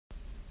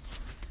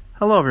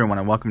Hello, everyone,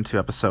 and welcome to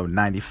episode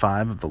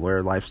 95 of the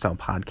Lawyer Lifestyle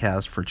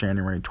Podcast for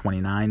January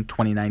 29,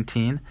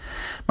 2019.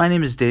 My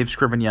name is Dave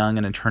Scriven Young,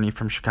 an attorney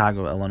from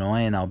Chicago,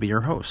 Illinois, and I'll be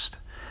your host.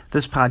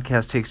 This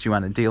podcast takes you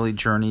on a daily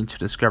journey to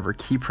discover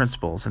key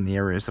principles in the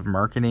areas of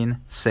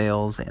marketing,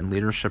 sales, and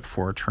leadership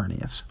for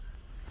attorneys.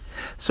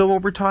 So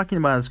what we're talking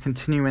about is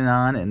continuing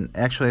on, and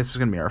actually this is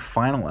going to be our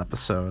final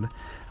episode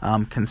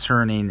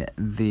concerning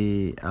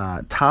the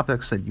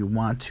topics that you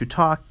want to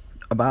talk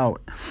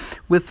about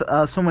with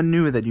someone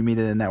new that you meet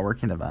at a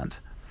networking event.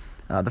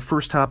 The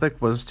first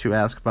topic was to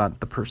ask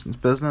about the person's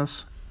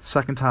business. The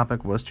second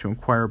topic was to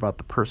inquire about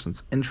the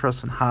person's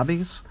interests and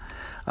hobbies.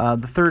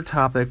 The third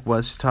topic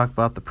was to talk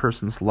about the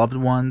person's loved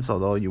ones,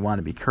 although you want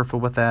to be careful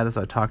with that, as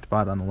I talked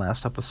about on the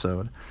last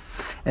episode.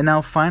 And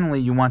now finally,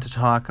 you want to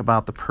talk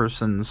about the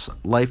person's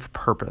life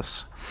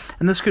purpose.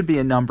 And this could be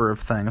a number of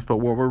things, but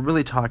what we're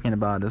really talking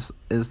about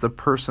is the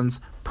person's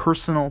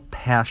personal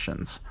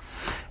passions.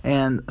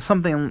 And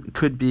something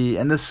could be,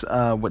 and this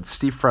what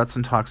Steve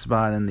Fretzin talks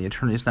about in the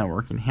Attorneys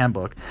Networking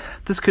Handbook,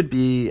 this could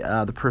be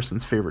the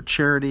person's favorite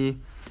charity,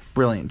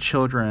 brilliant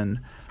children,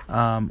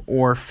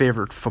 or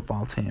favorite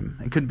football team.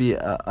 It could be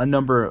a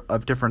number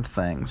of different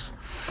things.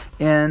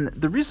 And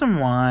the reason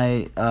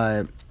why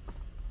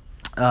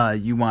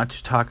you want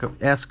to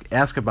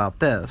ask about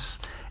this,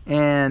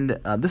 and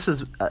this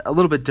is a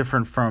little bit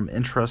different from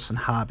interests and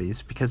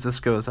hobbies, because this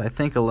goes, I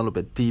think, a little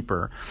bit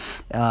deeper.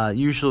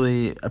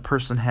 Usually a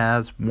person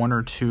has one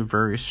or two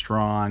very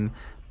strong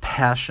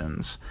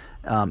passions.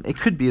 It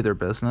could be their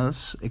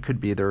business, it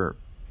could be their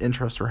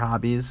interests or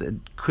hobbies, it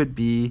could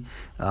be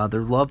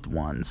their loved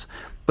ones.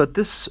 But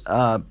this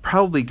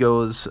probably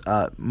goes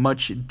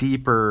much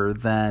deeper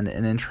than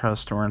an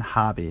interest or a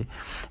hobby.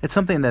 It's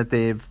something that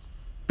they've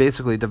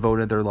basically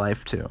devoted their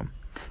life to.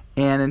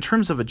 And in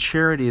terms of a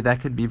charity,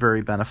 that could be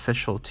very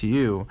beneficial to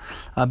you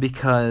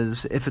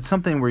because if it's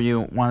something where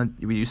you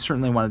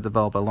certainly want to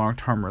develop a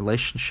long-term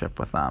relationship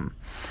with them,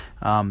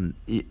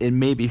 it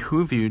may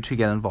behoove you to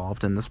get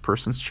involved in this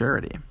person's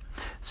charity.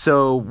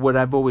 So what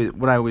I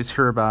always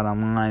hear about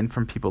online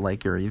from people like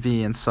Gary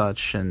Vee and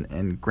such,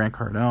 and Grant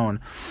Cardone,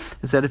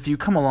 is that if you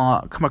come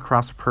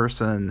across a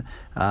person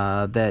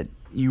that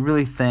you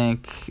really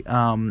think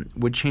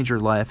would change your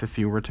life if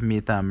you were to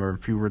meet them, or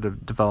if you were to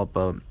develop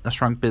a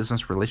strong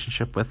business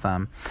relationship with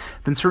them,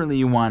 then certainly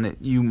you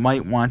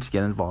might want to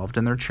get involved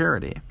in their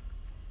charity.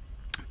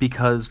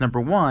 Because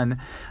number one,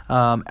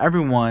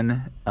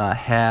 everyone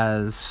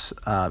has,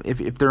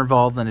 if they're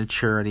involved in a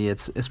charity,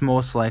 it's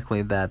most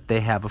likely that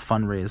they have a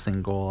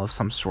fundraising goal of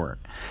some sort,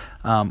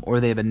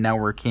 or they have a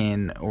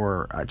networking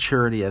or a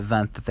charity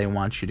event that they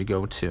want you to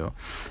go to.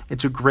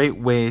 It's a great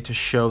way to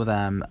show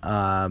them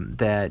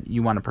that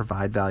you want to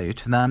provide value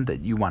to them, that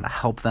you want to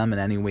help them in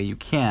any way you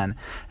can.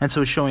 And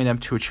so showing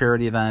up to a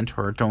charity event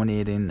or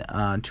donating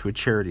to a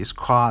charity's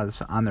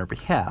cause on their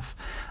behalf,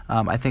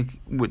 I think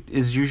what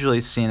is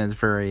usually seen as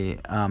very,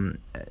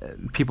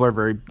 people are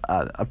very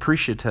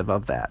appreciative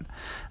of that.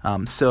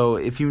 So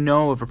if you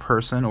know of a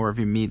person, or if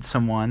you meet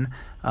someone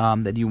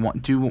that you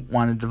want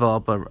to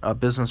develop a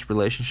business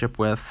relationship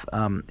with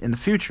in the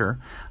future,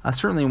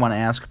 certainly you want to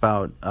ask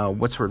about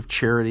what sort of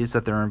charities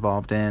that they're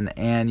involved in,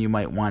 and you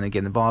might want to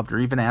get involved, or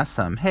even ask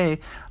them, hey,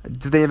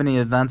 do they have any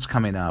events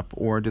coming up,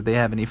 or do they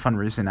have any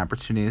fundraising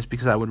opportunities,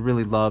 because I would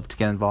really love to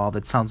get involved.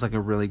 It sounds like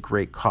a really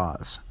great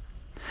cause.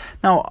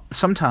 Now,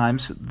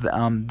 sometimes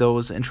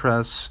those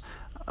interests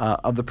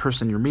of the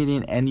person you're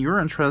meeting and your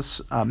interests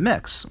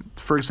mix.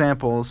 For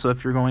example, so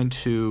if you're going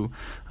to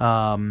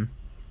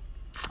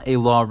a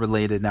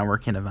law-related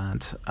networking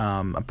event,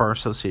 a bar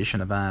association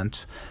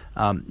event,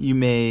 you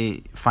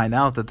may find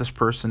out that this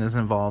person is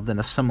involved in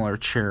a similar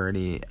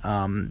charity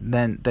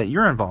that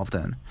you're involved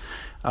in,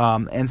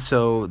 and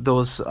so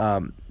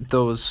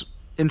those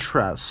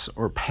interests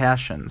or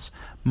passions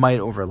might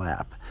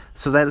overlap.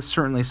 So that is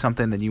certainly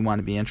something that you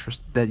want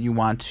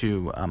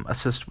to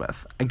assist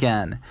with.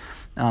 Again,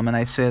 and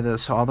I say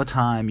this all the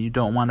time, you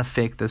don't want to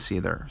fake this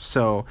either.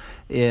 So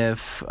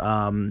if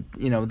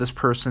this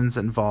person's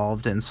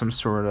involved in some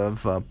sort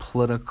of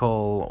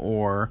political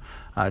or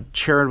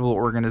charitable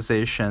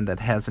organization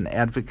that has an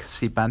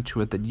advocacy bent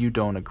to it that you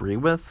don't agree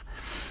with,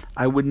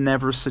 I would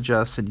never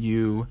suggest that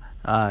you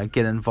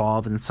get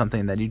involved in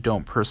something that you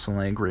don't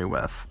personally agree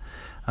with.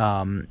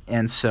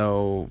 And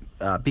so,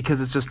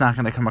 because it's just not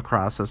going to come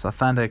across as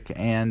authentic,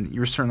 and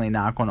you're certainly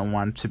not going to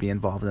want to be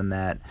involved in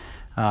that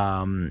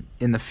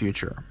in the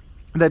future.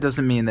 That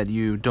doesn't mean that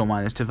you don't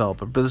want to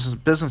develop a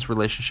business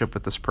relationship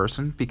with this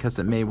person, because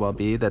it may well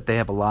be that they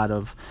have a lot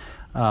of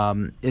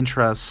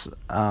interests,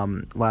 a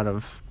lot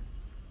of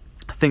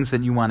things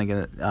that you want to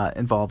get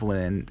involved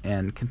with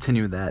and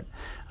continue that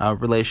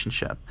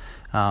relationship.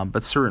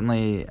 But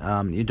certainly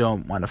you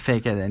don't want to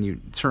fake it, and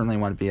you certainly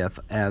want to be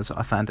as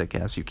authentic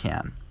as you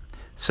can.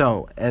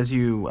 So as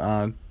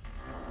you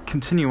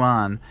continue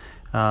on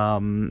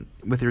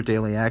with your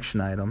daily action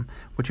item,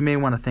 what you may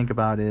want to think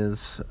about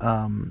is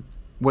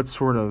what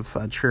sort of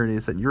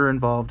charities that you're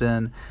involved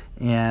in,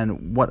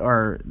 and what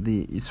are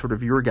the sort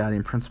of your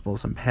guiding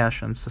principles and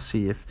passions, to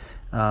see if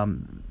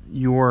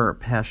your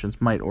passions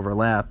might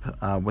overlap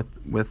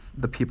with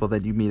the people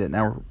that you meet at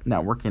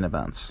networking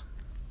events.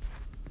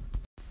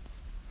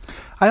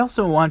 I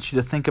also want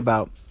you to think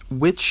about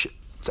which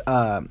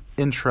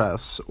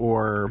interests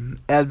or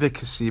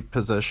advocacy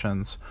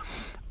positions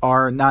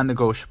are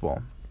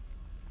non-negotiable.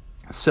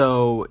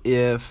 So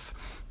if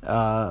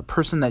a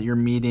person that you're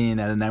meeting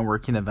at a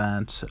networking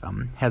event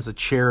has a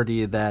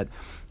charity that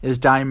is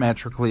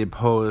diametrically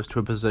opposed to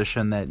a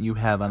position that you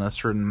have on a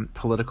certain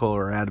political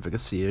or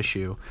advocacy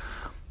issue,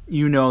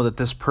 you know that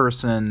this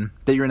person,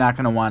 that you're not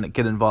going to want to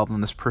get involved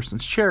in this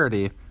person's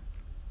charity,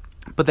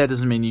 but that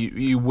doesn't mean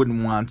you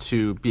wouldn't want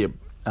to be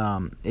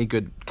a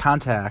good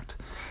contact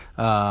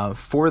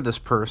for this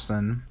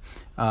person,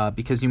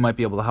 because you might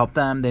be able to help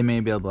them, they may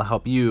be able to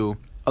help you,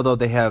 although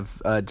they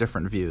have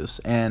different views.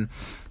 And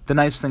the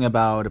nice thing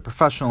about a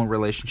professional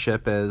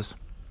relationship is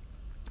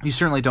you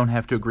certainly don't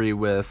have to agree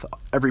with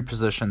every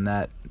position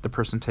that the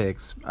person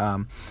takes,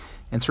 and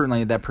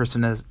certainly that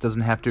person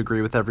doesn't have to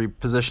agree with every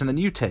position that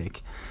you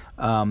take.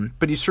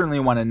 But you certainly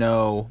want to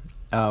know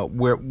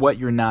what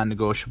your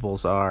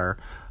non-negotiables are,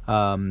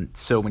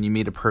 so when you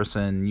meet a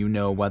person, you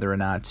know whether or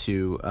not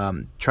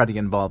to try to get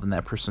involved in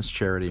that person's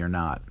charity or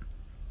not.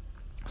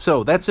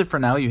 So that's it for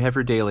now. You have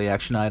your daily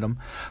action item.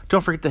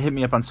 Don't forget to hit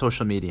me up on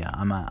social media.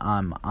 I'm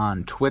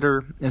on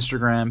Twitter,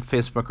 Instagram,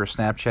 Facebook, or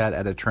Snapchat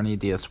at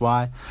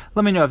AttorneyDSY.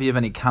 Let me know if you have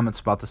any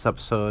comments about this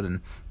episode, and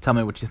tell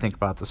me what you think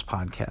about this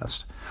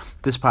podcast.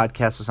 This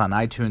podcast is on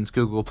iTunes,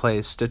 Google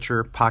Play,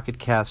 Stitcher, Pocket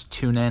Cast,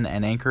 TuneIn,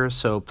 and Anchor,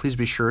 so please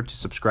be sure to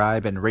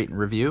subscribe and rate and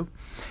review.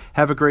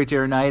 Have a great day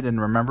or night,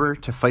 and remember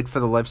to fight for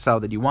the lifestyle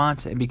that you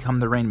want and become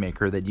the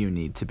rainmaker that you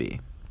need to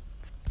be.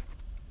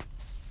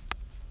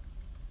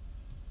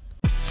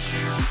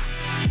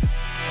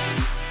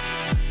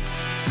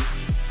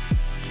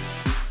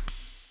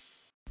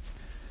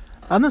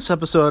 On this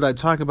episode, I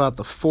talk about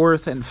the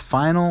fourth and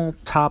final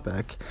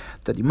topic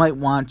that you might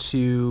want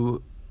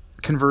to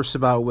converse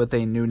about with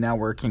a new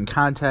networking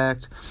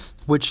contact,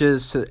 which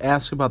is to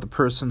ask about the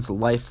person's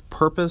life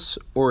purpose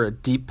or a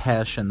deep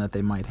passion that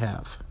they might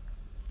have.